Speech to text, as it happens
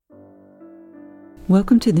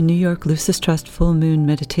Welcome to the New York Lucis Trust Full Moon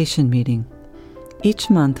Meditation Meeting.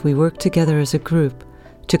 Each month we work together as a group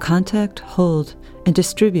to contact, hold, and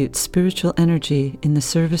distribute spiritual energy in the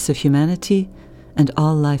service of humanity and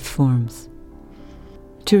all life forms.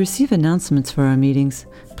 To receive announcements for our meetings,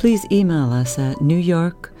 please email us at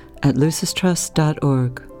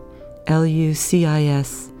newyork@lucistrust.org,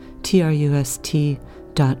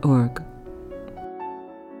 LUCISTRUST.org.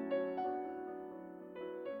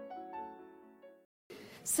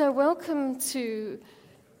 So welcome to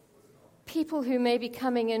people who may be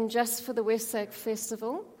coming in just for the Wesak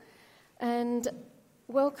Festival, and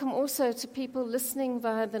welcome also to people listening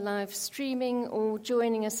via the live streaming or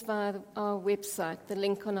joining us via our website, the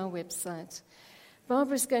link on our website.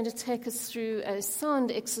 Barbara is going to take us through a sound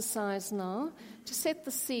exercise now to set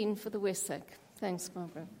the scene for the Wesak. Thanks,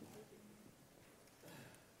 Barbara.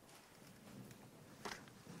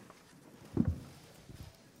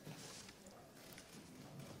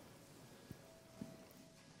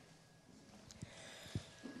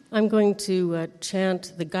 I'm going to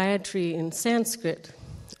chant the Gayatri in Sanskrit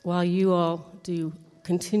while you all do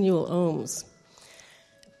continual ohms.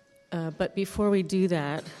 But before we do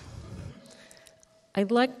that,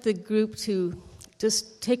 I'd like the group to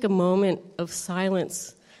just take a moment of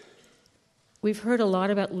silence. We've heard a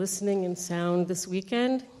lot about listening and sound this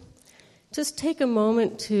weekend. Just take a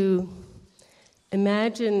moment to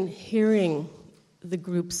imagine hearing the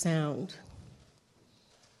group sound.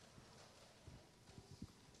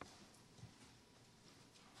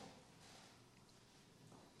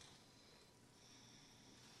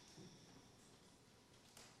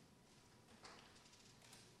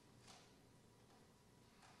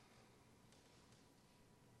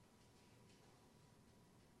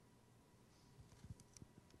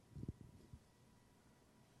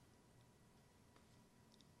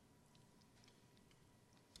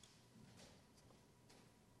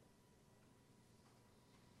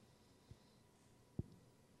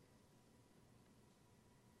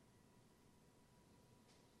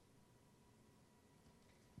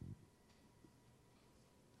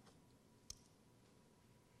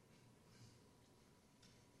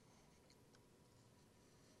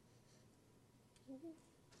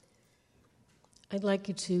 I'd like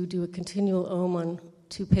you to do a continual ohm on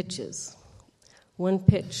 2 pitches. One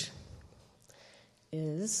pitch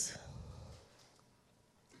is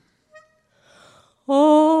Om,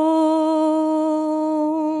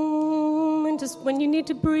 and just when you need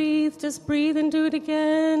to breathe, just breathe and do it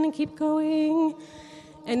again and keep going.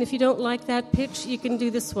 And if you don't like that pitch, you can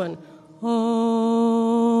do this one. Om,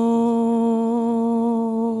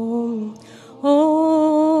 Om.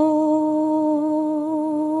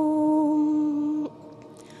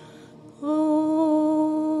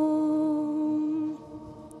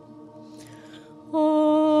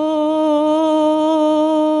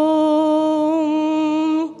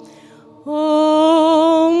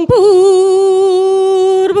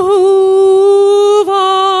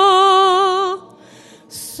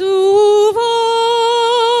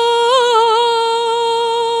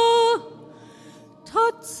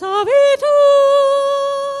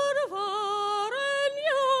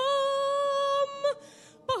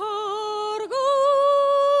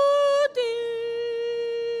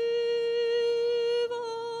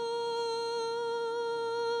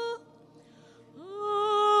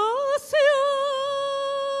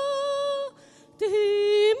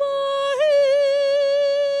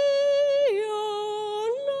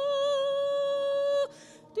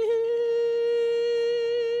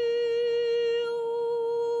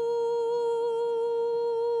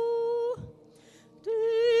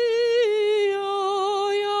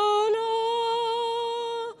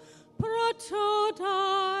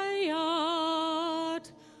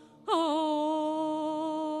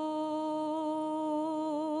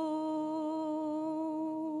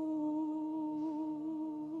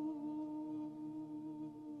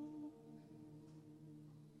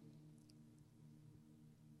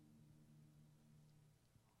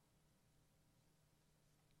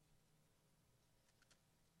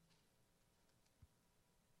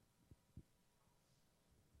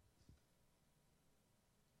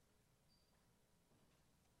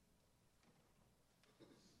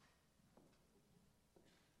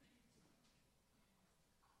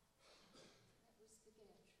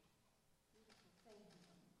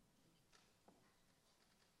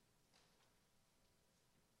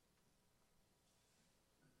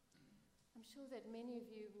 I'm sure that many of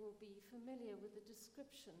you will be familiar with the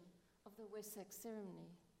description of the Wesak ceremony,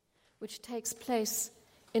 which takes place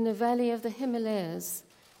in the valley of the Himalayas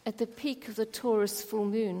at the peak of the Taurus full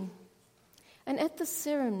moon. And at the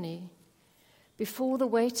ceremony, before the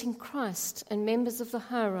waiting Christ and members of the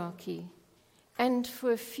hierarchy, and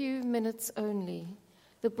for a few minutes only,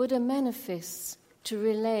 the Buddha manifests to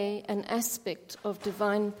relay an aspect of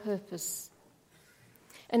divine purpose.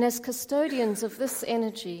 And as custodians of this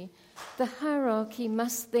energy, the hierarchy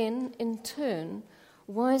must then, in turn,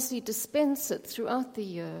 wisely dispense it throughout the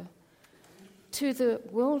year to the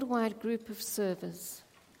worldwide group of servers,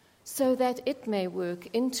 so that it may work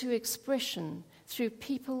into expression through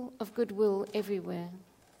people of goodwill everywhere.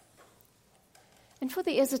 And for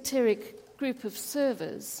the esoteric group of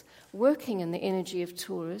servers working in the energy of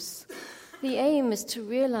Taurus, the aim is to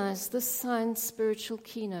realize this sign's spiritual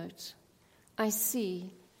keynote: I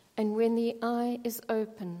see, and when the eye is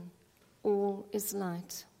open, all is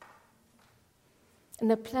light.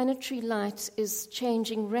 And the planetary light is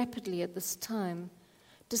changing rapidly at this time,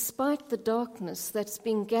 despite the darkness that's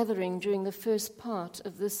been gathering during the first part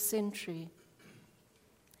of this century.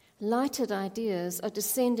 Lighted ideas are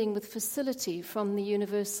descending with facility from the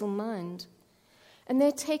universal mind, and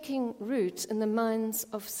they're taking root in the minds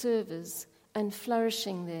of servers and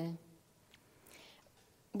flourishing there.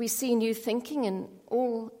 We see new thinking in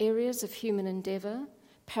all areas of human endeavor.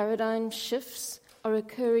 Paradigm shifts are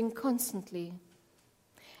occurring constantly.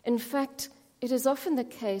 In fact, it is often the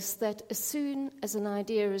case that as soon as an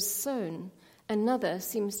idea is sown, another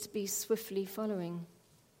seems to be swiftly following.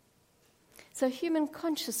 So human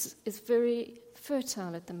consciousness is very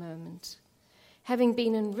fertile at the moment, having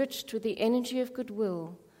been enriched with the energy of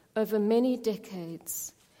goodwill over many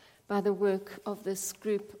decades by the work of this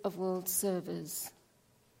group of world servers.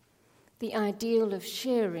 The ideal of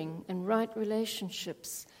sharing and right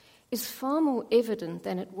relationships is far more evident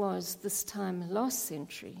than it was this time last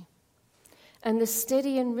century. And the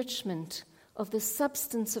steady enrichment of the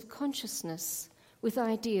substance of consciousness with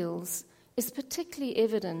ideals is particularly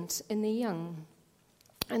evident in the young.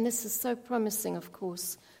 And this is so promising, of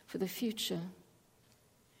course, for the future.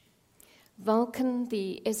 Vulcan,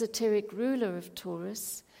 the esoteric ruler of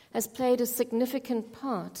Taurus, has played a significant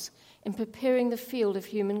part in preparing the field of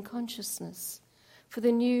human consciousness for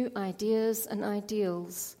the new ideas and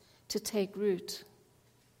ideals to take root.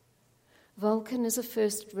 Vulcan is a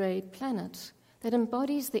first-ray planet that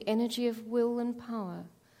embodies the energy of will and power,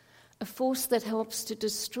 a force that helps to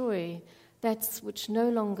destroy that which no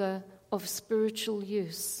longer of spiritual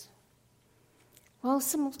use, while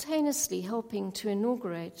simultaneously helping to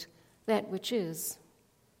inaugurate that which is.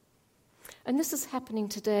 And this is happening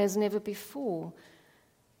today as never before,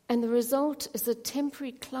 and the result is a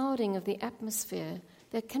temporary clouding of the atmosphere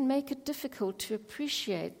that can make it difficult to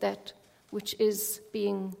appreciate that which is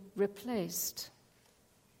being replaced.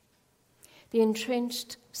 The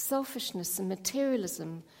entrenched selfishness and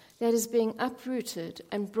materialism that is being uprooted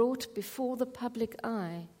and brought before the public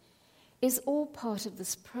eye is all part of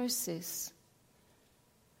this process.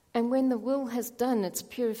 And when the will has done its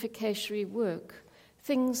purificatory work,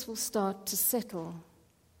 things will start to settle.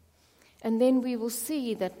 And then we will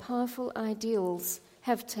see that powerful ideals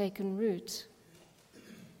have taken root.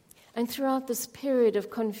 And throughout this period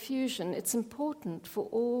of confusion, it's important for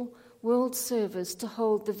all world servers to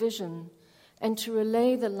hold the vision and to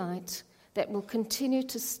relay the light that will continue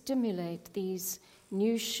to stimulate these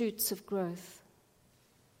new shoots of growth.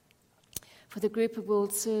 For the group of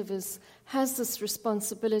world servers has this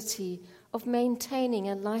responsibility of maintaining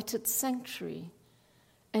a lighted sanctuary,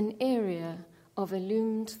 an area of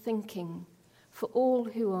illumined thinking for all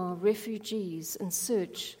who are refugees in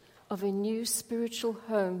search of a new spiritual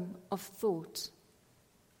home of thought.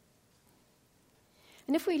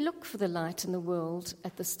 And if we look for the light in the world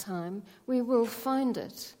at this time, we will find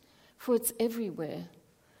it, for it's everywhere.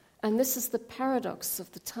 And this is the paradox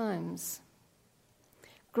of the times.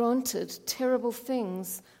 Granted, terrible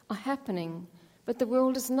things are happening, but the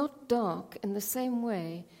world is not dark in the same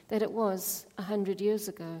way that it was 100 years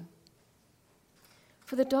ago.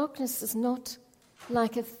 For the darkness is not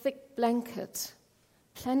like a thick blanket,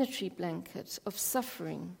 planetary blanket of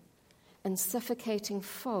suffering and suffocating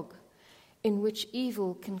fog in which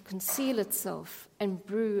evil can conceal itself and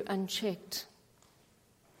brew unchecked.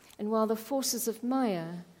 And while the forces of Maya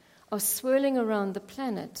are swirling around the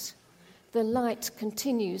planet, the light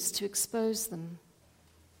continues to expose them.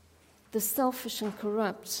 The selfish and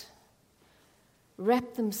corrupt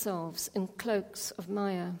wrap themselves in cloaks of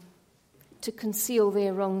Maya to conceal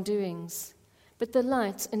their wrongdoings, but the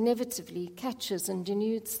light inevitably catches and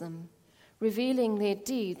denudes them, revealing their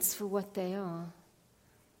deeds for what they are.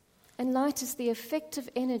 And light is the effective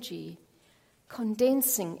energy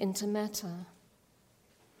condensing into matter.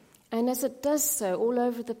 And as it does so all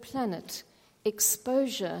over the planet,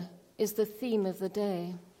 exposure is the theme of the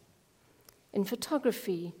day. In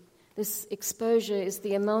photography, This exposure is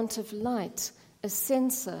the amount of light a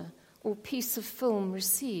sensor or piece of film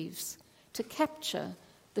receives to capture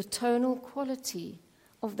the tonal quality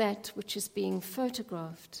of that which is being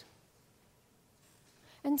photographed.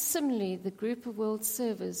 And similarly, the group of world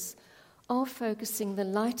servers are focusing the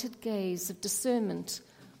lighted gaze of discernment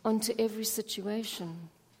onto every situation,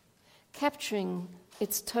 capturing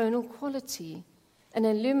its tonal quality and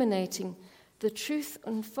illuminating the truth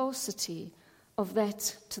and falsity of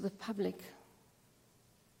that to the public.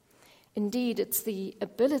 Indeed, it's the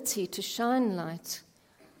ability to shine light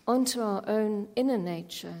onto our own inner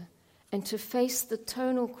nature and to face the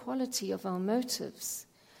tonal quality of our motives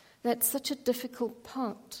that's such a difficult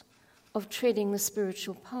part of treading the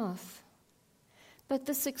spiritual path. But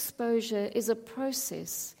this exposure is a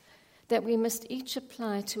process that we must each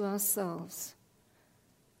apply to ourselves,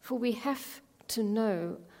 for we have to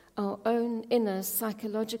know our own inner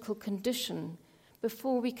psychological condition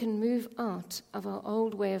before we can move out of our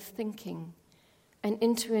old way of thinking and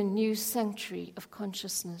into a new sanctuary of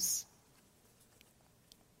consciousness.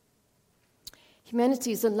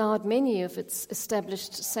 Humanity has allowed many of its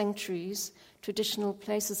established sanctuaries, traditional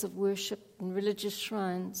places of worship and religious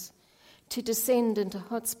shrines, to descend into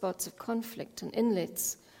hotspots of conflict and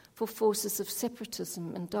inlets for forces of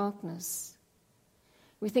separatism and darkness.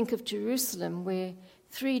 We think of Jerusalem, where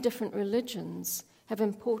 3 different religions have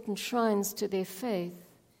important shrines to their faith,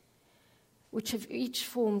 which have each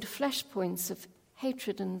formed flashpoints of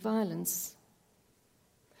hatred and violence.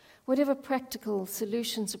 Whatever practical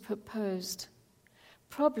solutions are proposed,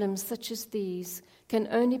 problems such as these can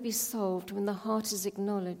only be solved when the heart is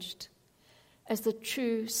acknowledged as the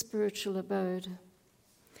true spiritual abode,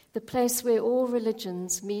 the place where all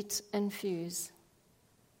religions meet and fuse.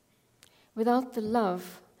 Without the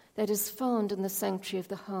love that is found in the sanctuary of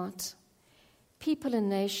the heart, people and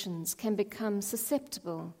nations can become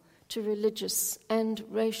susceptible to religious and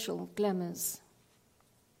racial glamours.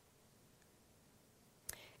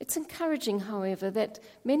 It's encouraging, however, that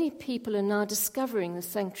many people are now discovering the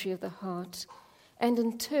sanctuary of the heart and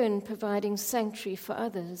in turn providing sanctuary for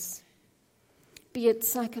others, be it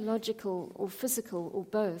psychological or physical or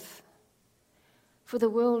both. For the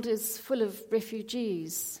world is full of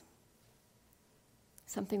refugees,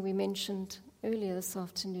 something we mentioned earlier this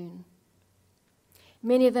afternoon.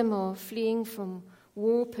 Many of them are fleeing from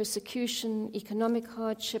war, persecution, economic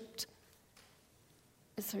hardship,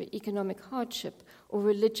 or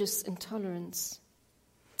religious intolerance.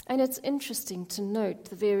 And it's interesting to note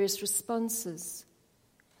the various responses.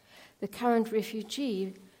 The current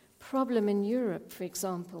refugee problem in Europe, for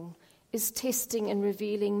example, is testing and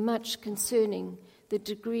revealing much concerning the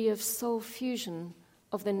degree of soul fusion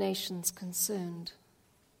of the nations concerned.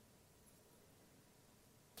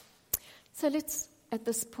 So let's, at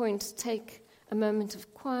this point, take a moment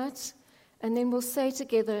of quiet, and then we'll say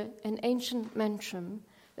together an ancient mantram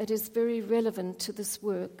that is very relevant to this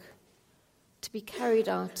work to be carried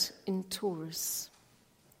out in Taurus.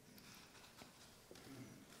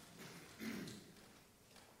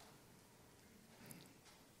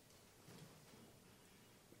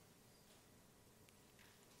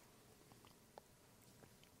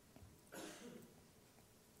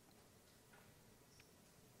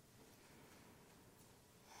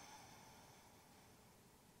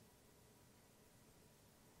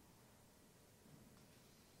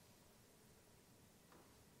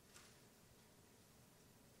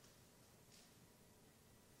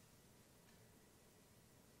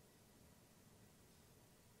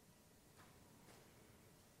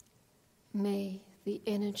 May the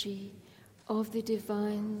energy of the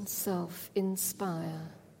divine self inspire,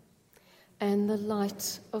 and the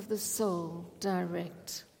light of the soul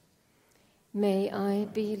direct. May I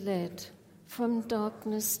be led from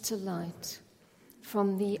darkness to light,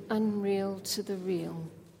 from the unreal to the real,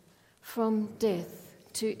 from death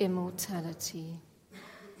to immortality.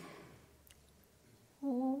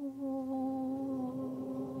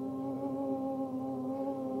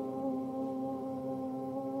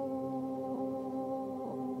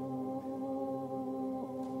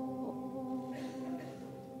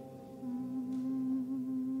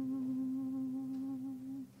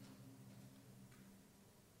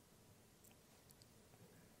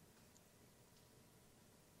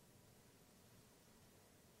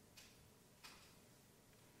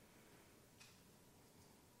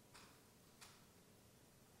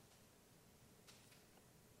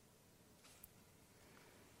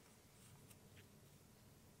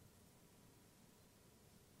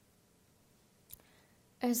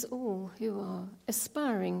 As all who are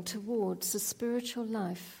aspiring towards a spiritual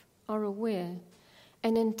life are aware,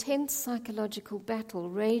 an intense psychological battle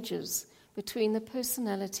rages between the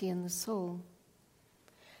personality and the soul.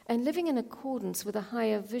 And living in accordance with a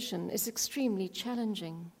higher vision is extremely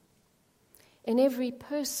challenging. In every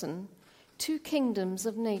person, two kingdoms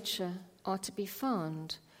of nature are to be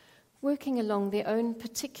found, working along their own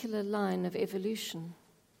particular line of evolution.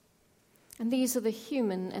 And these are the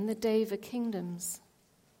human and the Deva kingdoms.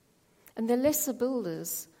 And the lesser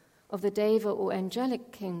builders of the Deva or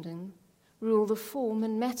angelic kingdom rule the form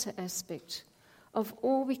and matter aspect of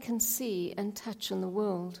all we can see and touch in the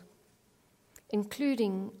world,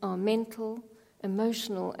 including our mental,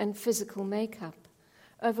 emotional, and physical makeup,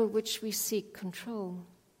 over which we seek control.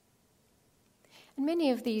 And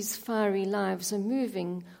many of these fiery lives are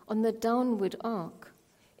moving on the downward arc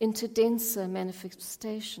into denser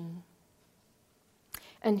manifestation.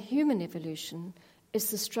 And human evolution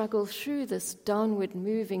is the struggle through this downward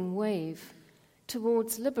moving wave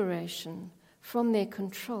towards liberation from their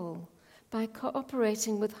control by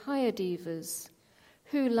cooperating with higher devas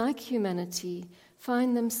who, like humanity,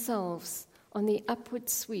 find themselves on the upward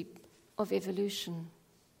sweep of evolution.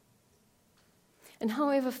 And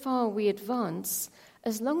however far we advance,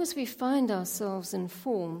 as long as we find ourselves in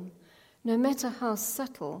form, no matter how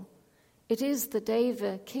subtle, it is the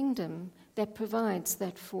Deva kingdom that provides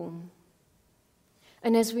that form.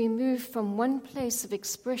 And as we move from one place of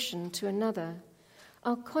expression to another,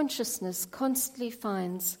 our consciousness constantly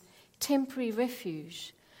finds temporary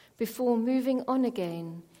refuge before moving on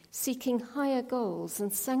again, seeking higher goals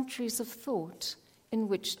and sanctuaries of thought in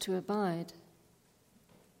which to abide.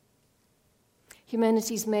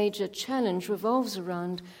 Humanity's major challenge revolves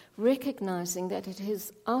around recognizing that it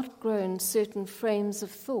has outgrown certain frames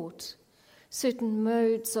of thought, certain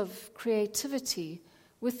modes of creativity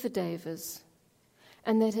with the Devas,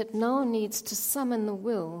 and that it now needs to summon the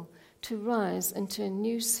will to rise into a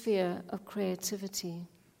new sphere of creativity.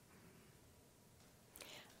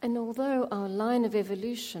 And although our line of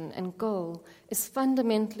evolution and goal is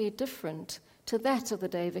fundamentally different to that of the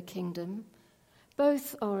Deva kingdom,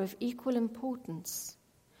 both are of equal importance,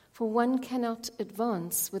 for one cannot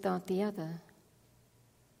advance without the other.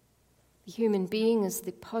 The human being is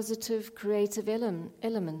the positive, creative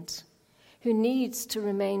element who needs to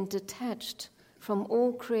remain detached from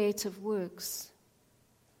all creative works,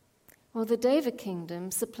 while the Deva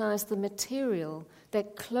kingdom supplies the material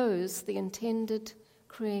that clothes the intended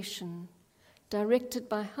creation, directed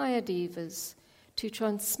by higher devas to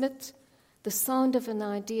transmit the sound of an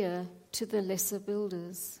idea to the lesser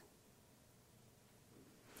builders.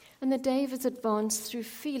 And the Devas advance through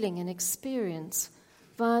feeling and experience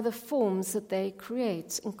via the forms that they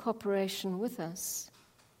create in cooperation with us.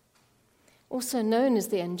 Also known as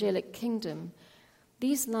the angelic kingdom,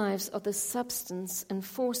 these lives are the substance and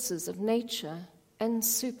forces of nature and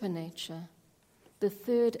supernature, the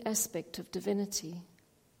third aspect of divinity.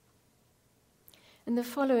 And the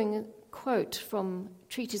following quote from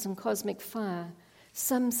Treatise on Cosmic Fire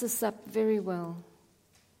sums this up very well.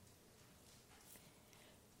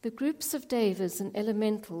 The groups of devas and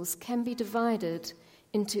elementals can be divided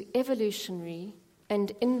into evolutionary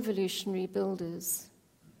and involutionary builders,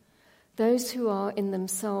 those who are in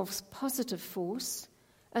themselves positive force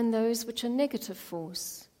and those which are negative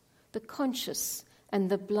force, the conscious and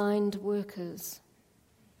the blind workers.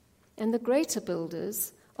 And the greater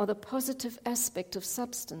builders are the positive aspect of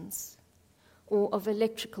substance or of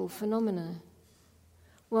electrical phenomena,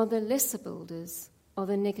 while the lesser builders are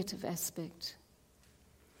the negative aspect.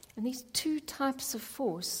 And these two types of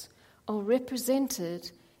force are represented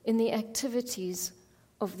in the activities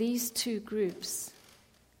of these two groups,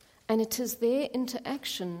 and it is their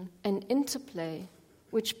interaction and interplay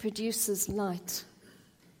which produces light,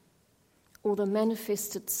 or the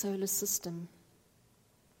manifested solar system.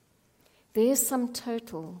 Their sum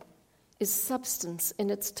total is substance in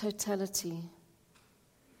its totality,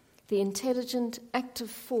 the intelligent, active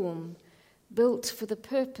form built for the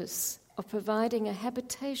purpose of providing a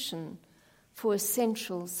habitation for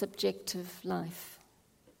essential subjective life.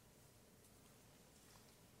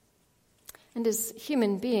 And as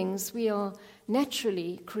human beings, we are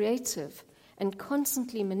naturally creative and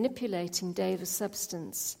constantly manipulating Deva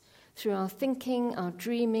substance through our thinking, our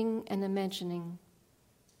dreaming, and imagining.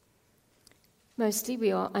 Mostly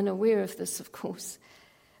we are unaware of this, of course,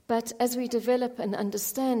 but as we develop an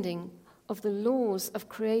understanding of the laws of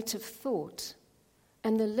creative thought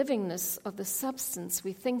and the livingness of the substance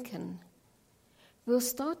we think in, we'll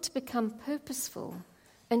start to become purposeful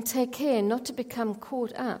and take care not to become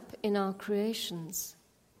caught up in our creations.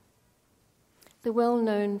 The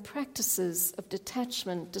well-known practices of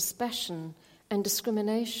detachment, dispassion, and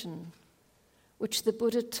discrimination, which the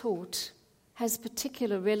Buddha taught, has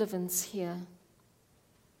particular relevance here.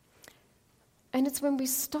 And it's when we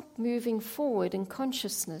stop moving forward in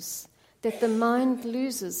consciousness that the mind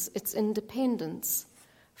loses its independence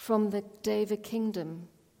from the Deva kingdom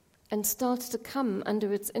and starts to come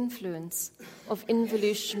under its influence of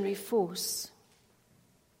involutionary force.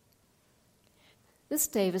 This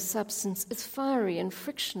Deva substance is fiery and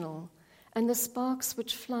frictional, and the sparks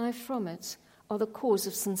which fly from it are the cause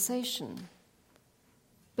of sensation.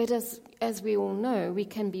 But as we all know, we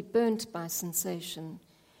can be burnt by sensation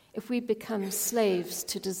if we become slaves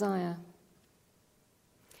to desire.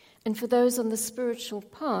 And for those on the spiritual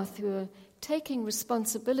path who are taking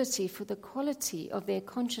responsibility for the quality of their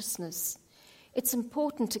consciousness, it's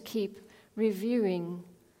important to keep reviewing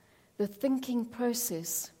the thinking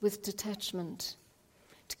process with detachment,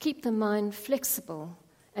 to keep the mind flexible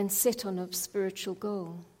and set on a spiritual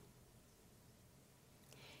goal.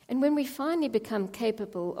 And when we finally become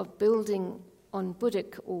capable of building on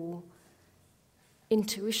Buddhic or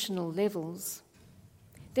intuitional levels,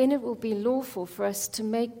 then it will be lawful for us to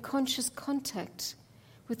make conscious contact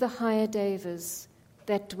with the higher devas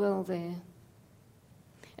that dwell there.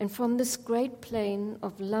 And from this great plane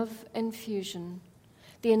of love and fusion,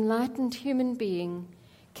 the enlightened human being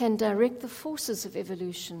can direct the forces of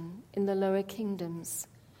evolution in the lower kingdoms,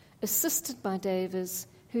 assisted by devas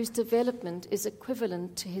whose development is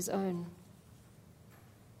equivalent to his own.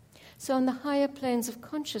 So on the higher planes of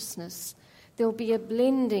consciousness, there will be a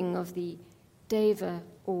blending of the Deva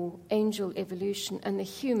or angel evolution and the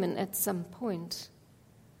human at some point.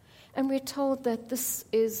 And we're told that this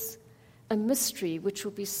is a mystery which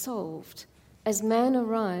will be solved as man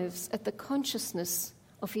arrives at the consciousness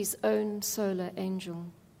of his own solar angel.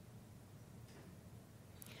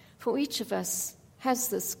 For each of us has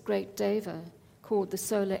this great Deva called the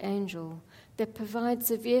solar angel that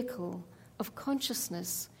provides a vehicle of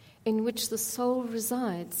consciousness in which the soul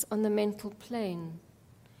resides on the mental plane,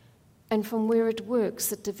 and from where it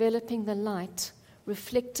works at developing the light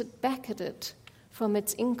reflected back at it from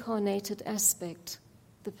its incarnated aspect,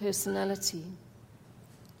 the personality.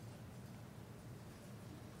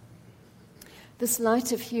 This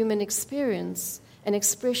light of human experience and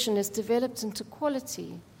expression is developed into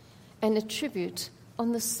quality and attribute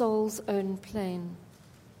on the soul's own plane.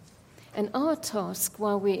 And our task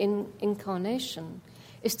while we're in incarnation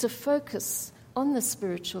is to focus on the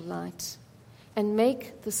spiritual light and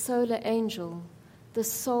make the solar angel the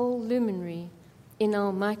sole luminary in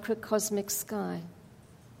our microcosmic sky,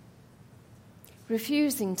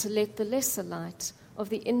 refusing to let the lesser light of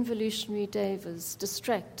the involutionary devas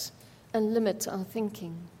distract and limit our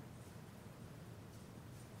thinking.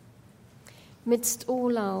 Midst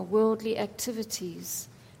all our worldly activities,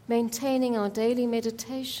 maintaining our daily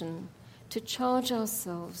meditation to charge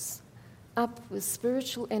ourselves up with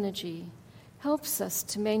spiritual energy helps us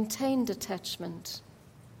to maintain detachment.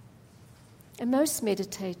 And most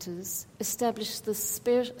meditators establish this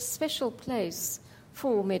special place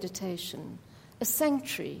for meditation, a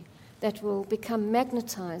sanctuary that will become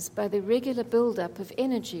magnetized by the regular build-up of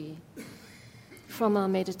energy from our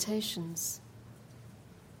meditations,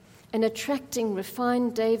 and attracting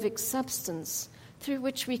refined Devic substance through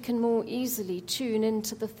which we can more easily tune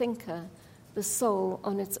into the thinker, the soul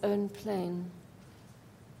on its own plane.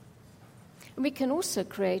 And we can also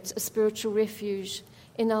create a spiritual refuge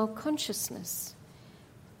in our consciousness,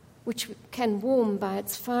 which can warm by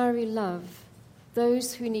its fiery love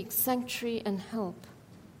those who need sanctuary and help,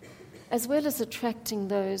 as well as attracting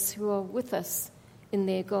those who are with us in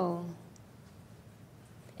their goal.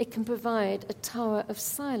 It can provide a tower of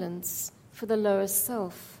silence for the lower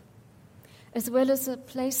self, as well as a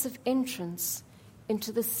place of entrance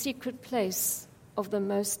into the secret place of the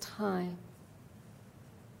Most High.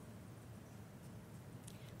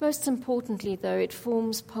 Most importantly, though, it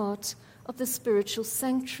forms part of the spiritual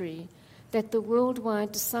sanctuary that the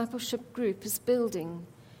worldwide discipleship group is building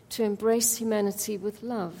to embrace humanity with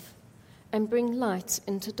love and bring light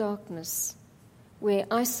into darkness, where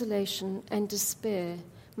isolation and despair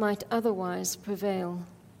might otherwise prevail.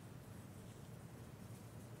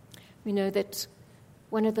 We know that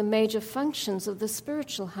one of the major functions of the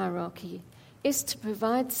spiritual hierarchy is to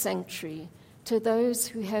provide sanctuary to those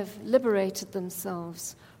who have liberated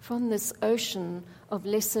themselves from this ocean of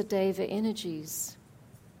lesser Deva energies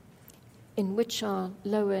in which our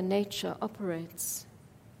lower nature operates.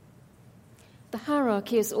 The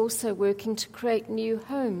hierarchy is also working to create new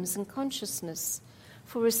homes and consciousness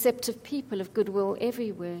for receptive people of goodwill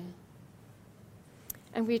everywhere.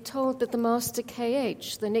 And we're told that the Master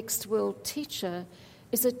KH, the next world teacher,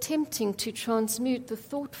 is attempting to transmute the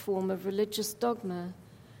thought form of religious dogma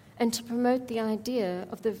and to promote the idea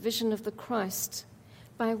of the vision of the Christ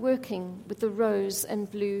by working with the rose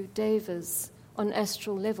and blue devas on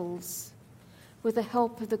astral levels, with the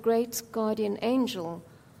help of the great guardian angel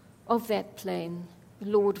of that plane,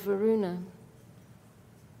 Lord Varuna.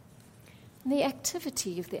 The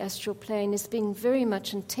activity of the astral plane is being very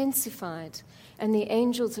much intensified, and the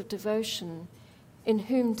angels of devotion, in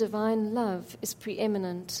whom divine love is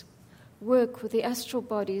preeminent, work with the astral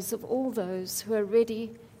bodies of all those who are ready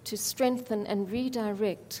to strengthen and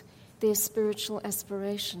redirect their spiritual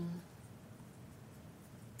aspiration.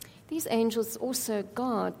 These angels also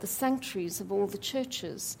guard the sanctuaries of all the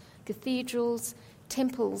churches, cathedrals,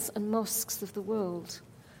 temples, and mosques of the world,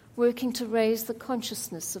 working to raise the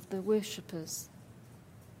consciousness of the worshippers.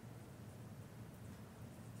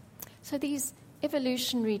 So these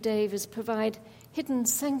evolutionary devas provide hidden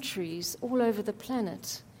sanctuaries all over the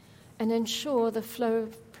planet and ensure the flow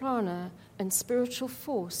of prana and spiritual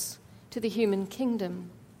force to the human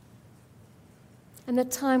kingdom. And the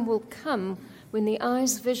time will come when the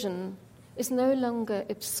eye's vision is no longer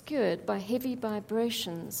obscured by heavy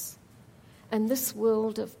vibrations, and this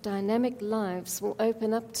world of dynamic lives will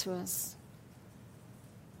open up to us.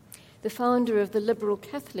 The founder of the liberal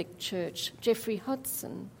Catholic Church, Jeffrey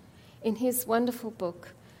Hodgson, in his wonderful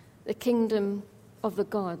book, The Kingdom of the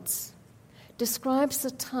Gods, describes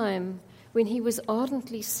the time when he was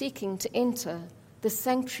ardently seeking to enter the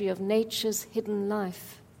sanctuary of nature's hidden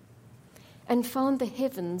life and found the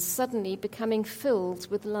heavens suddenly becoming filled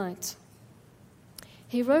with light.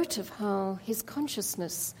 He wrote of how his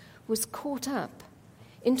consciousness was caught up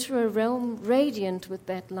into a realm radiant with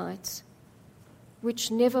that light,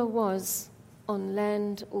 which never was on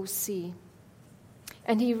land or sea.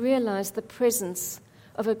 And he realized the presence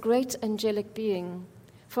of a great angelic being,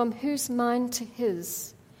 from whose mind to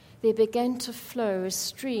his there began to flow a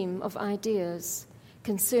stream of ideas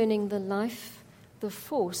concerning the life, the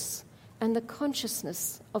force, and the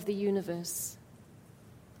consciousness of the universe.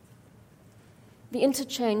 The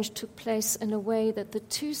interchange took place in a way that the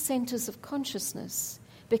two centers of consciousness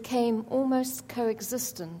became almost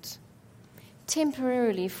coexistent,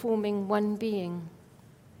 temporarily forming one being.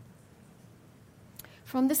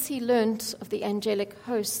 From this he learnt of the angelic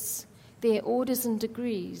hosts, their orders and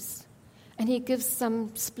degrees, and he gives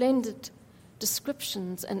some splendid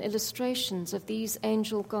descriptions and illustrations of these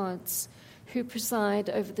angel gods who preside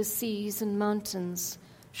over the seas and mountains,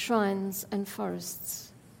 shrines and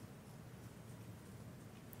forests.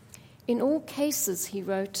 In all cases, he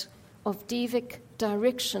wrote, of devic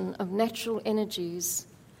direction of natural energies,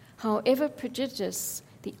 however prodigious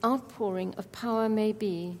the outpouring of power may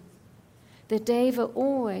be, the deva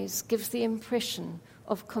always gives the impression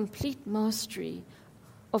of complete mastery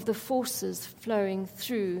of the forces flowing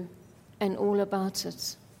through and all about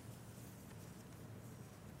it.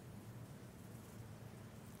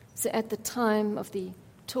 So at the time of the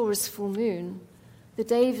Taurus full moon, the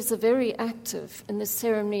devas are very active in the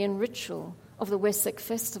ceremony and ritual of the Wesak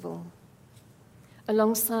festival.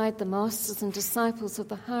 Alongside the masters and disciples of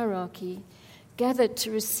the hierarchy, gathered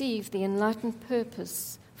to receive the enlightened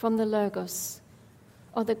purpose from the Logos,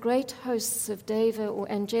 are the great hosts of deva or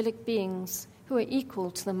angelic beings who are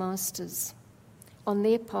equal to the masters on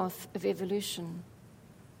their path of evolution.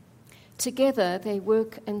 Together they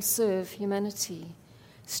work and serve humanity,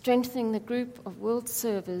 strengthening the group of world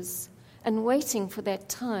servers and waiting for that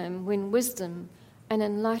time when wisdom and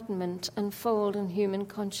enlightenment unfold in human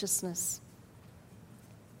consciousness.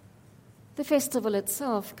 The festival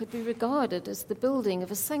itself could be regarded as the building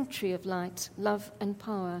of a sanctuary of light, love, and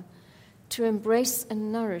power to embrace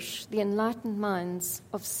and nourish the enlightened minds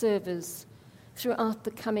of servers throughout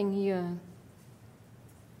the coming year.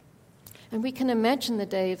 And we can imagine the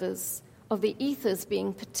devas of the ethers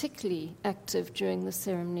being particularly active during the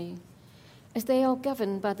ceremony, as they are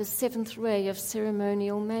governed by the seventh ray of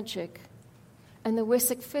ceremonial magic. And the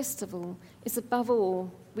Wesak festival is above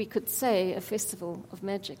all, we could say, a festival of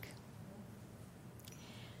magic.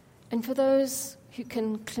 And for those who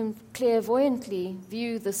can clairvoyantly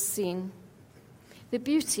view this scene, the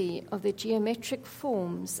beauty of the geometric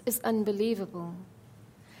forms is unbelievable.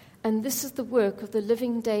 And this is the work of the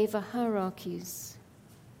living deva hierarchies.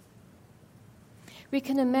 We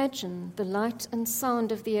can imagine the light and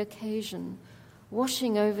sound of the occasion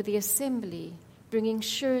washing over the assembly, bringing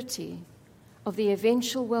surety of the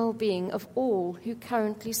eventual well-being of all who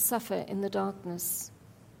currently suffer in the darkness.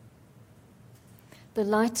 The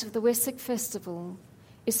light of the Wesak festival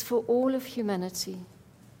is for all of humanity,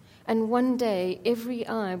 and one day every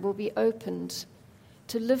eye will be opened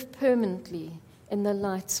to live permanently in the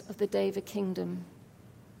light of the Deva kingdom.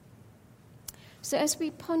 So as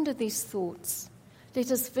we ponder these thoughts, let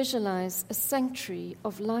us visualize a sanctuary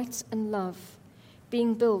of light and love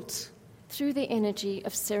being built through the energy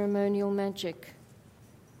of ceremonial magic.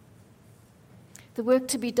 The work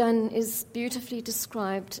to be done is beautifully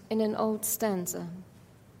described in an old stanza.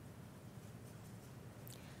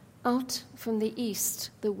 Out from the east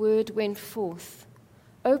the word went forth,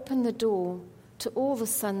 open the door to all the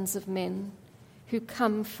sons of men who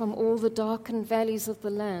come from all the darkened valleys of the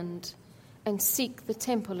land and seek the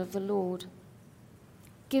temple of the Lord.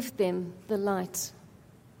 Give them the light.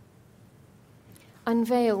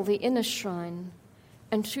 Unveil the inner shrine,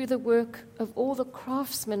 and through the work of all the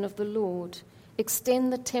craftsmen of the Lord,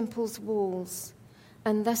 extend the temple's walls,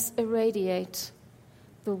 and thus irradiate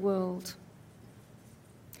the world.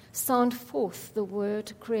 Sound forth the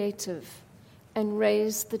word creative, and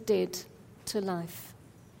raise the dead to life.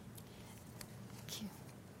 Thank you.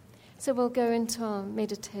 So we'll go into our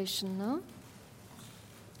meditation now.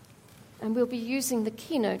 And we'll be using the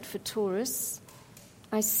keynote for Taurus.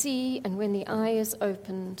 I see, and when the eye is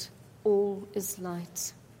opened, all is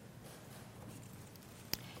light.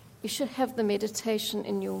 You should have the meditation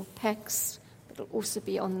in your packs. It'll also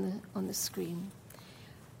be on the screen.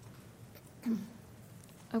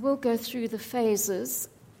 I will go through the phases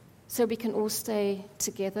so we can all stay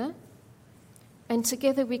together. And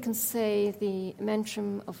together we can say the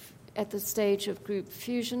mantra at the stage of group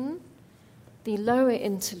fusion, the lower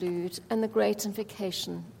interlude, and the great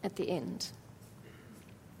invocation at the end.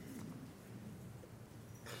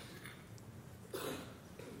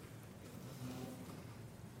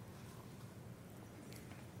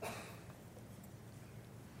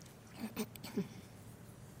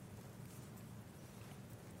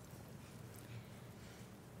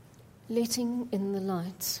 Letting in the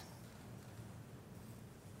light.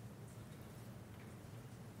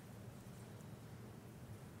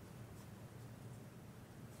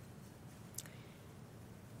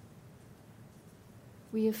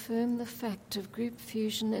 We affirm the fact of group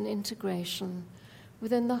fusion and integration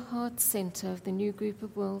within the heart center of the new group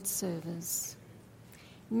of world servers,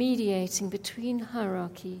 mediating between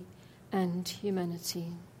hierarchy and humanity.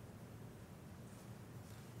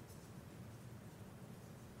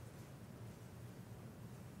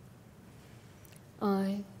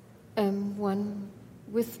 I am one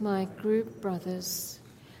with my group brothers,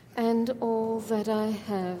 and all that I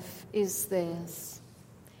have is theirs.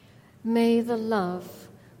 May the love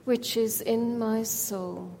which is in my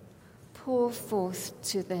soul pour forth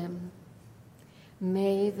to them.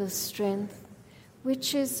 May the strength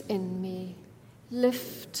which is in me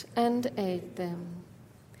lift and aid them.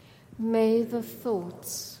 May the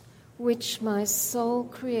thoughts which my soul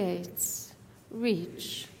creates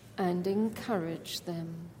reach and encourage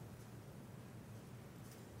them.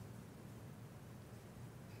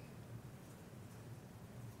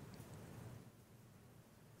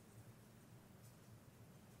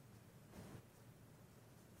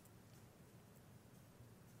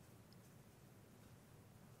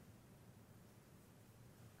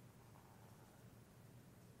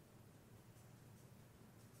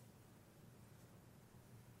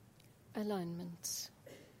 Alignment.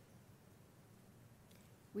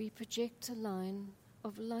 We project a line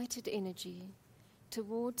of lighted energy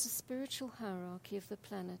towards the spiritual hierarchy of the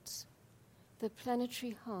planet, the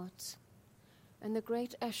planetary heart, and the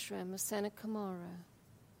great ashram of Sanakamara,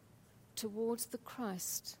 towards the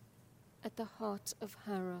Christ at the heart of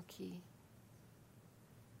hierarchy.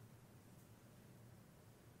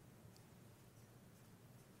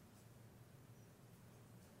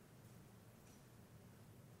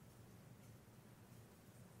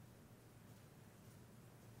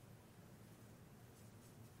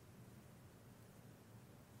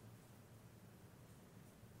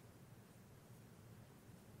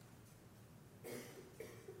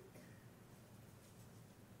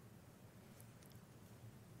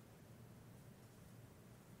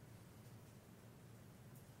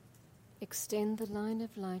 Extend the line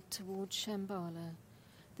of light towards Shambhala,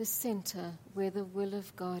 the center where the will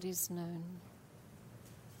of God is known.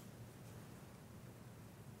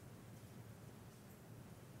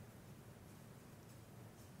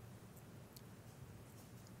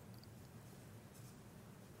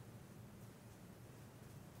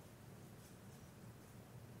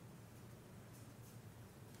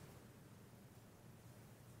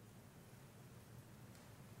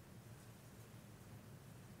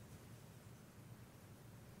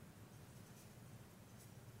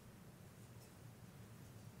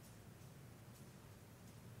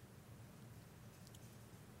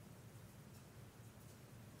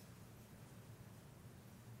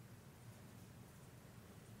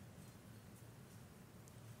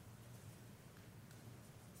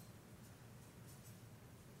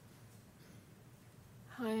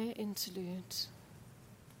 Higher interlude.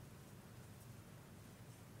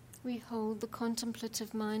 we hold the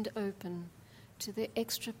contemplative mind open to the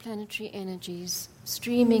extraplanetary energies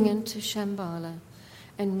streaming into Shambhala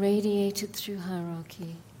and radiated through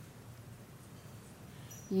hierarchy.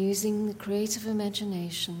 Using the creative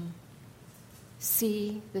imagination,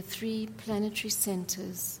 see the 3 planetary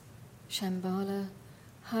centers, Shambhala,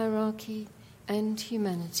 hierarchy, and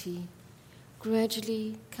humanity,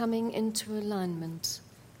 gradually coming into alignment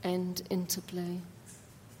and interplay.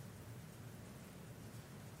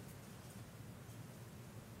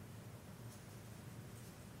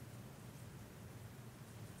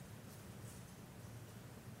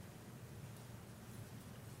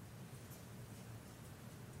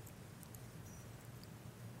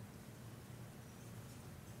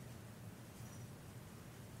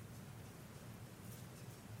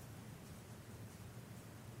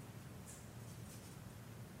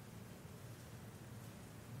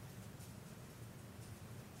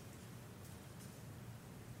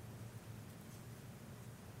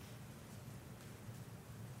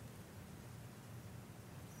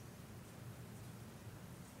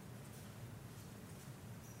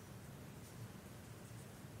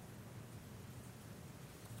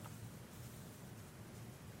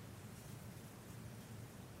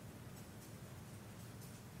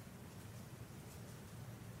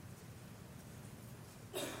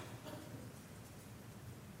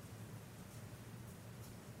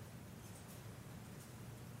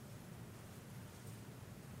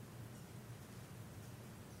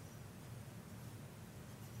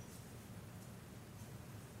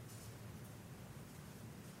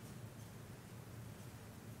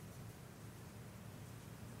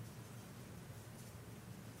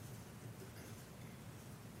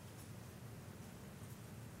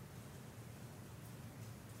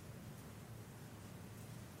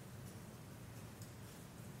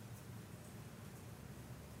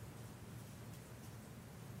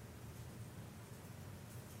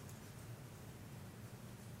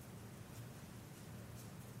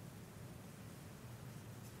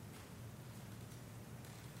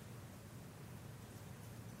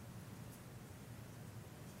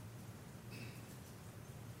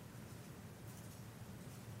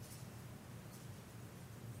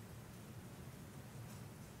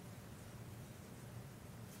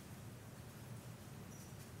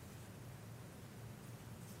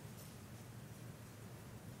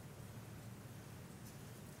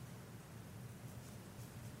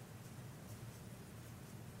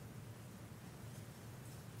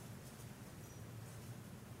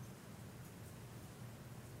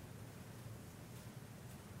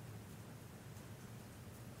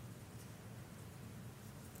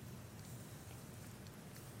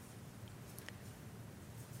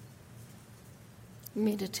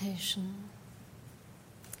 Meditation.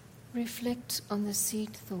 Reflect on the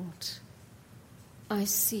seed thought, I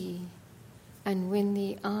see, and when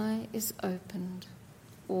the eye is opened,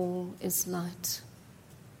 all is light.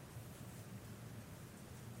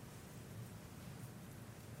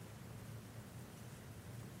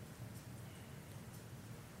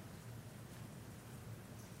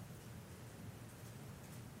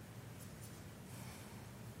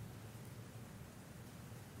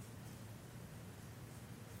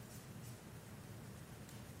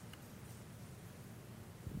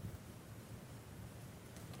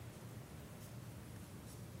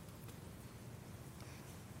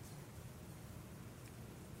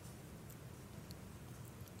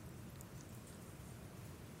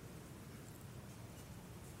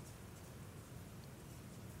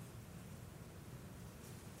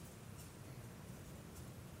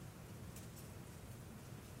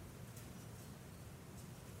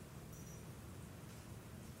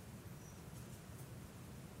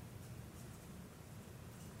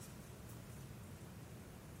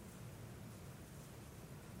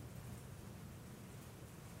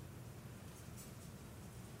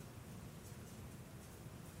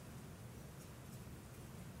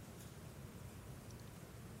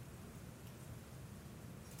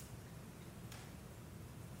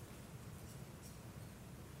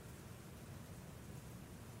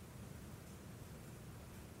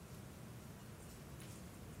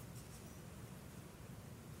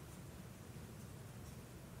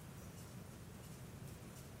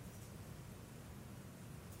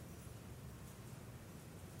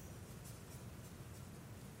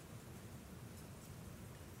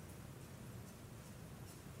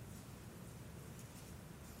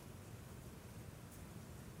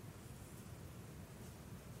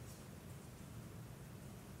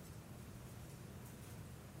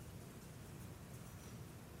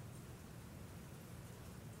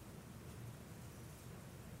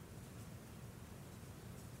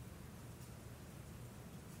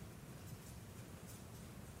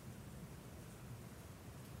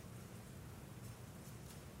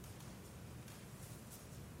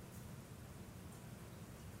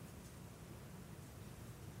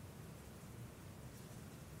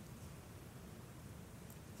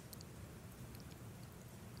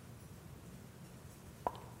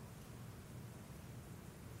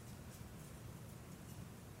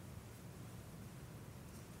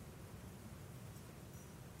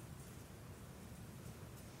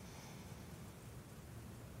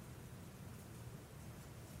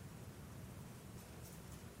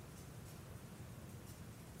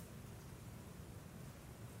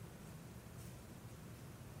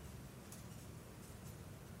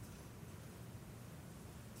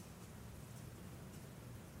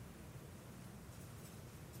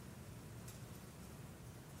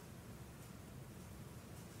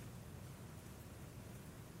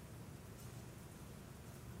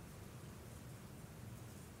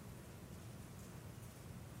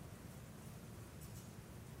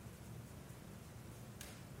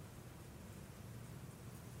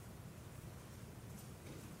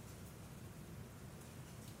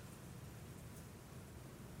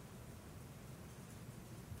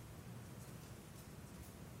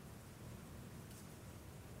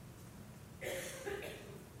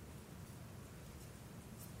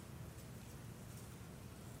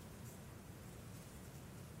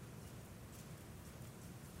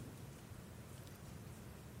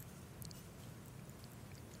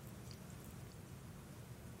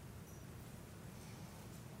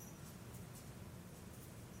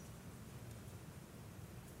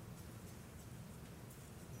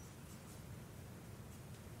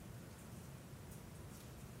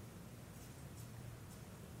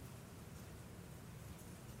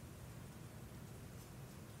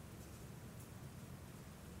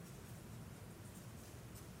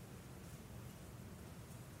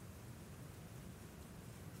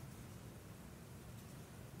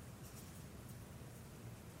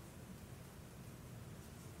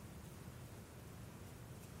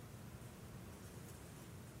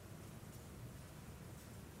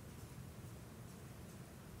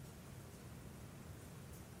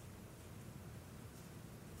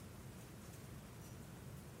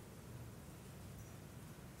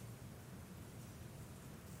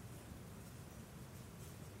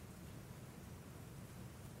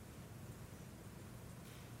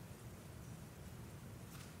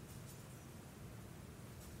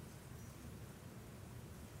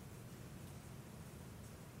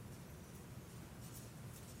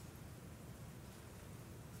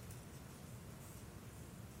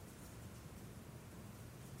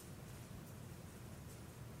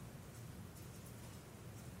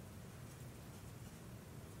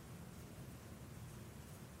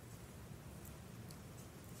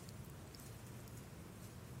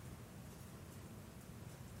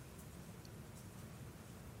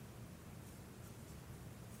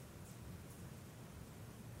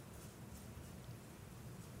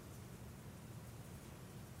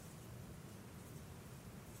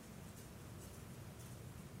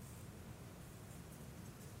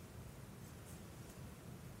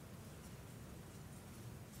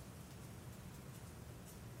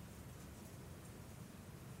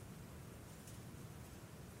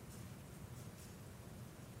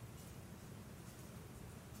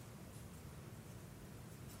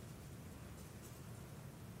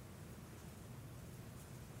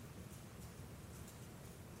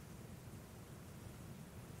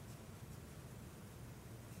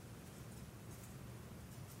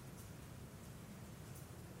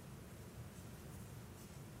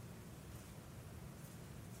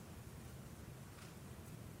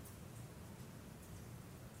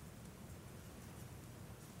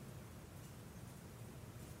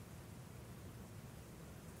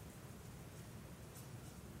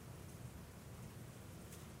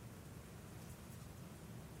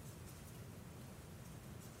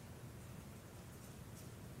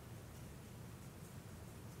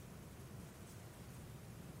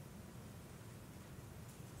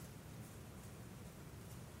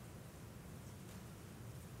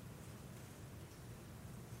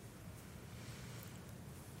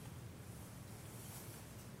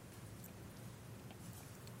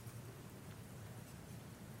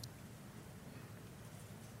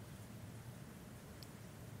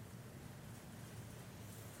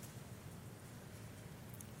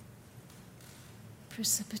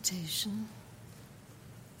 precipitation.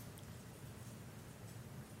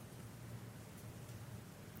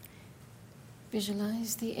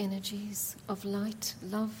 Visualize the energies of light,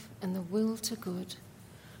 love, and the will to good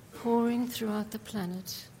pouring throughout the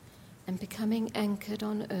planet and becoming anchored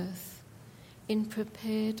on Earth in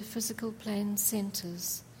prepared physical plane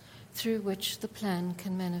centers through which the plan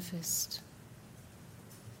can manifest.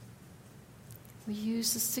 We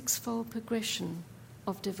use the sixfold progression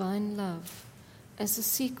of divine love as a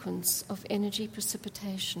sequence of energy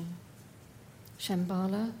precipitation: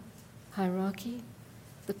 Shambhala, hierarchy,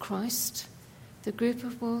 the Christ, the group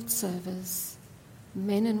of world servers,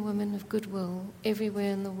 men and women of goodwill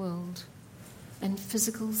everywhere in the world, and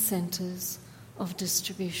physical centers of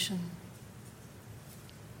distribution.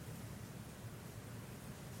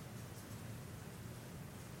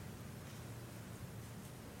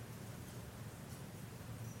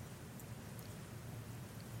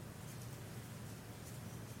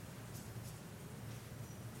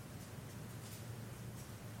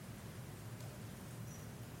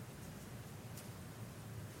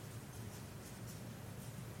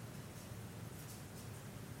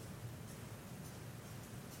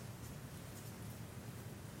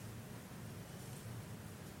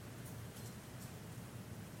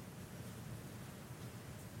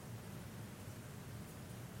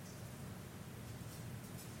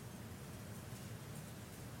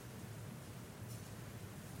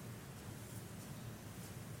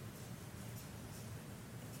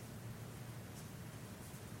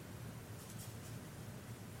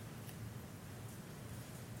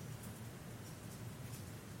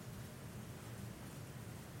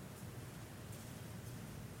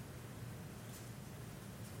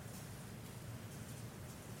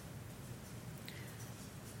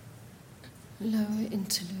 Lower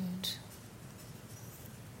interlude.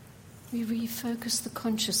 We refocus the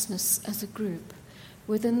consciousness as a group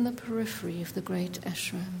within the periphery of the great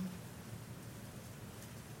ashram.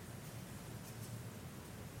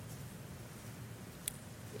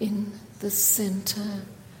 In the center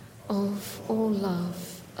of all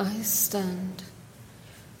love I stand.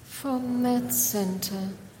 From that center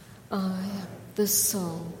I, the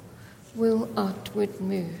soul, will outward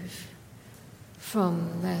move.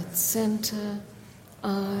 From that center,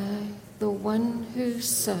 I, the one who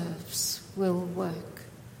serves, will work.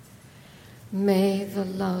 May the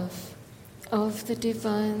love of the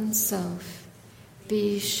divine self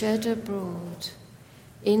be shed abroad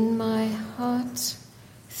in my heart,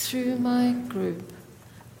 through my group,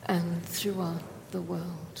 and throughout the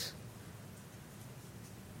world.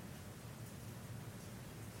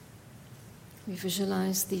 We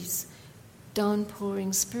visualize these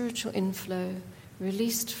downpouring spiritual inflow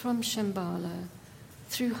released from Shambhala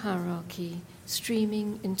through hierarchy,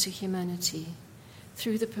 streaming into humanity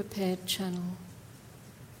through the prepared channel.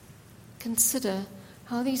 Consider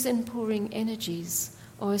how these inpouring energies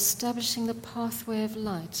are establishing the pathway of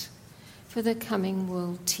light for the coming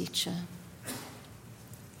world teacher.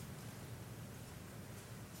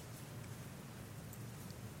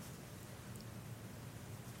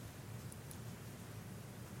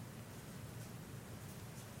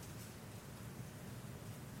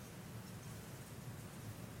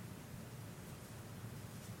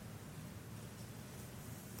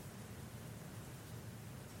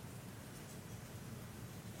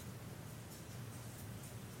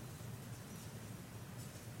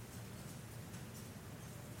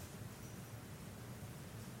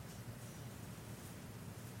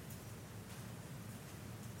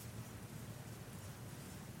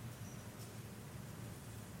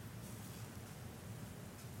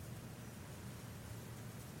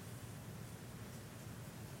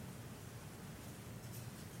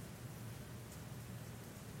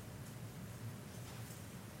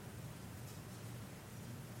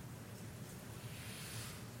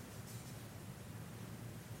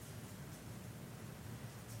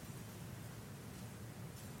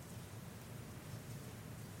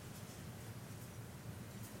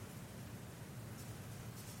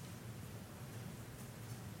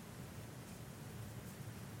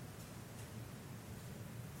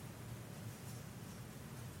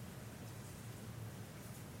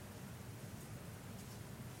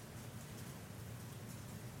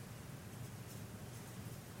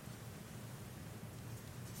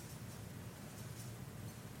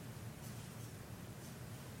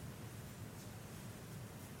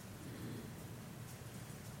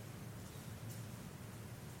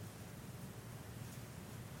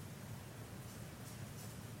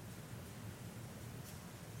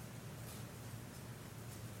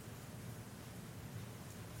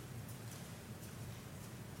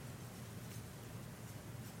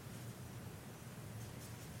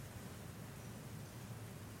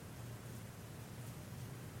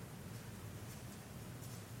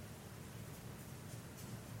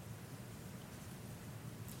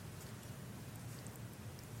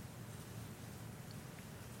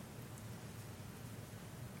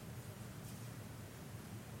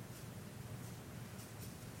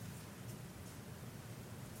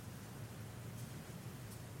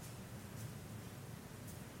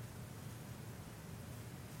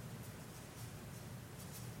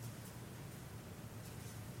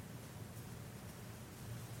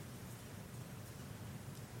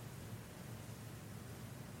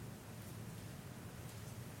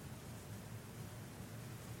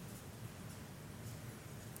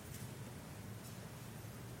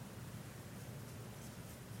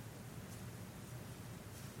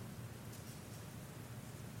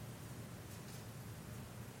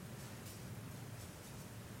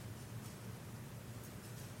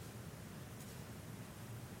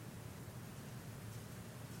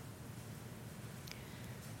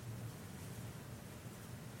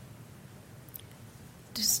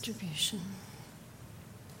 distribution.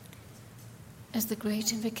 As the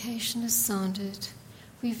great invocation is sounded,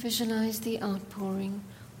 we visualize the outpouring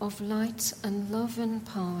of light and love and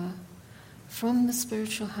power from the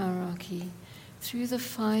spiritual hierarchy through the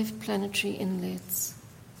 5 planetary inlets: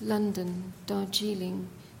 London, Darjeeling,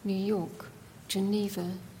 New York,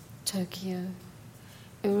 Geneva, Tokyo,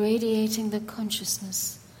 irradiating the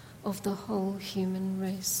consciousness of the whole human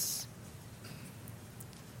race.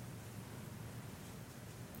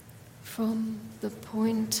 From the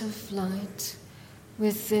point of light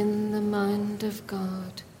within the mind of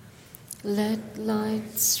God, let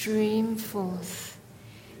light stream forth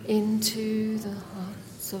into the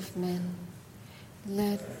hearts of men.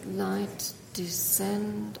 Let light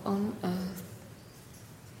descend on earth.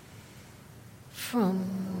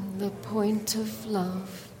 From the point of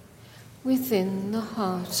love within the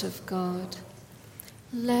heart of God,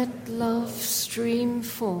 let love stream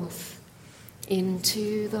forth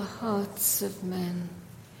into the hearts of men.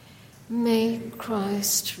 May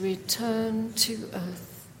Christ return to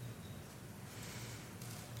earth.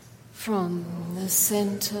 From the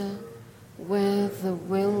center where the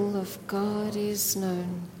will of God is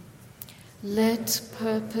known, let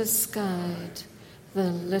purpose guide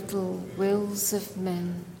the little wills of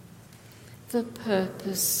men, the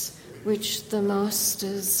purpose which the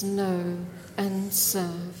masters know and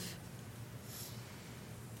serve.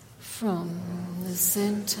 From the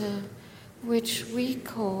center which we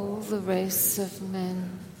call the race of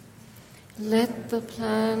men, let the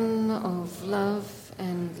plan of love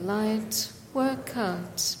and light work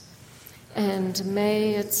out, and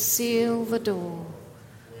may it seal the door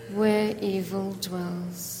where evil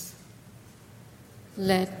dwells.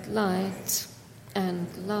 Let light and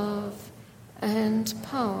love and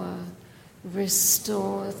power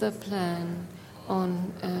restore the plan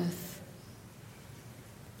on earth.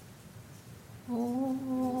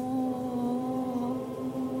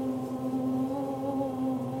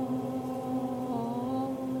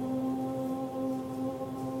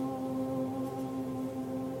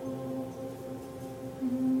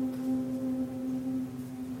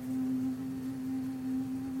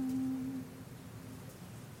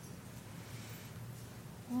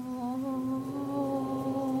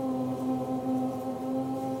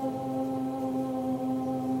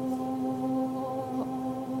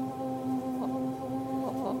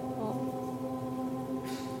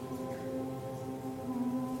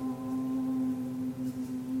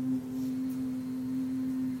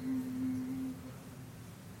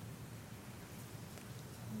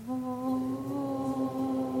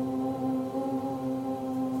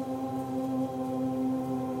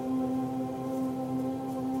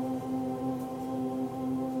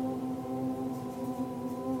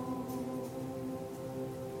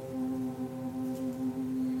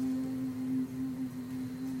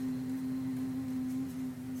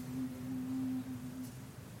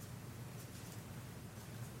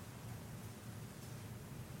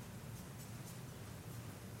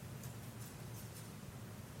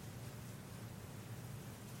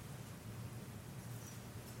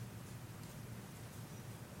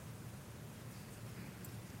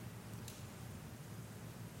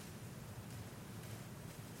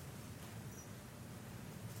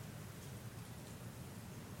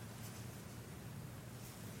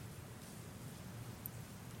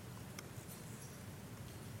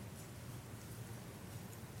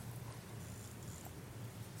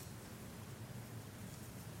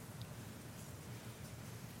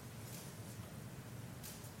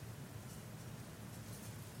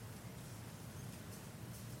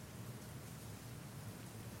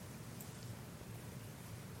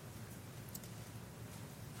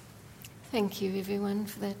 Thank you, everyone,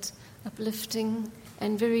 for that uplifting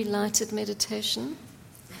and very lighted meditation.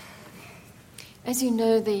 As you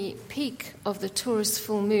know, the peak of the Taurus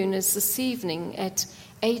full moon is this evening at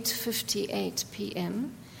 8:58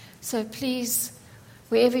 p.m. So please,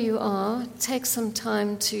 wherever you are, take some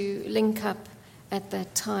time to link up at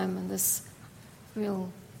that time and this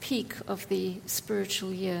real peak of the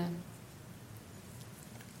spiritual year.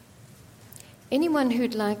 Anyone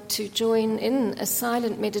who'd like to join in a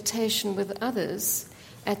silent meditation with others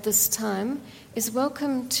at this time is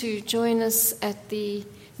welcome to join us at the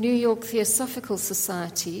New York Theosophical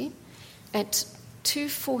Society at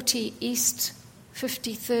 240 East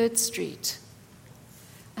 53rd Street.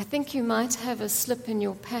 I think you might have a slip in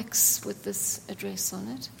your packs with this address on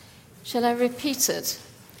it. Shall I repeat it?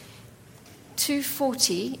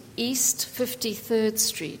 240 East 53rd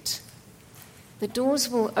Street. The doors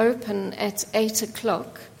will open at 8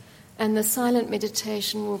 o'clock and the silent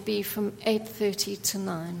meditation will be from 8:30 to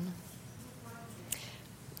 9.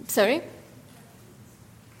 Sorry?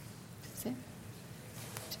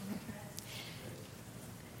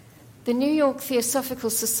 The New York Theosophical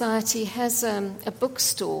Society has a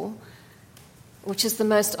bookstore, which is the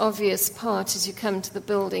most obvious part as you come to the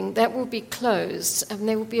building. That will be closed, and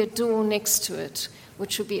there will be a door next to it,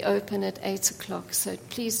 which will be open at 8 o'clock. So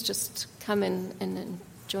please just come in and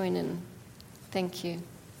join in. Thank you.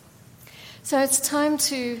 So it's time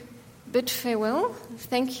to bid farewell.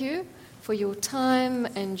 Thank you for your time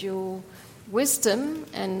and your wisdom,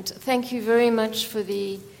 and thank you very much for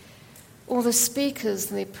all the speakers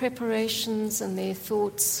and their preparations and their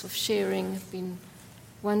thoughts of sharing have been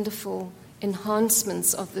wonderful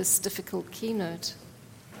enhancements of this difficult keynote.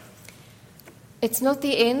 It's not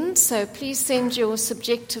the end, so please send your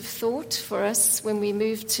subjective thought for us when we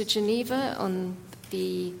move to Geneva on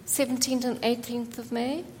the 17th and 18th of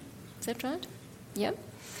May. Is that right? Yeah.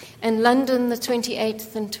 And London the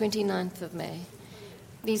 28th and 29th of May.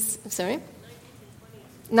 19th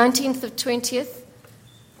of 20th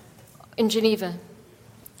in Geneva.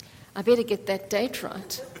 I better get that date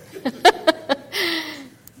right.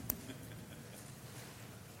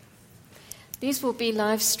 These will be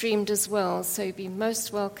live streamed as well, so you'll be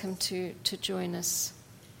most welcome to join us.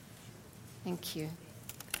 Thank you.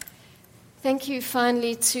 Thank you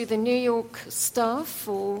finally to the New York staff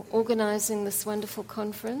for organizing this wonderful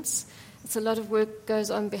conference. It's a lot of work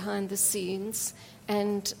goes on behind the scenes,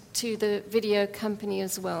 and to the video company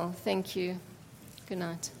as well. Thank you. Good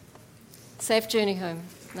night. Safe journey home.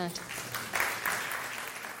 Night.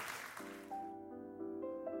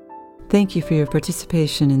 Thank you for your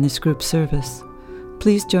participation in this group service.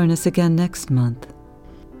 Please join us again next month.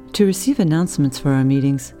 To receive announcements for our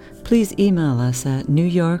meetings, please email us at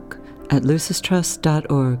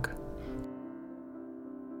newyork@lucistrust.org.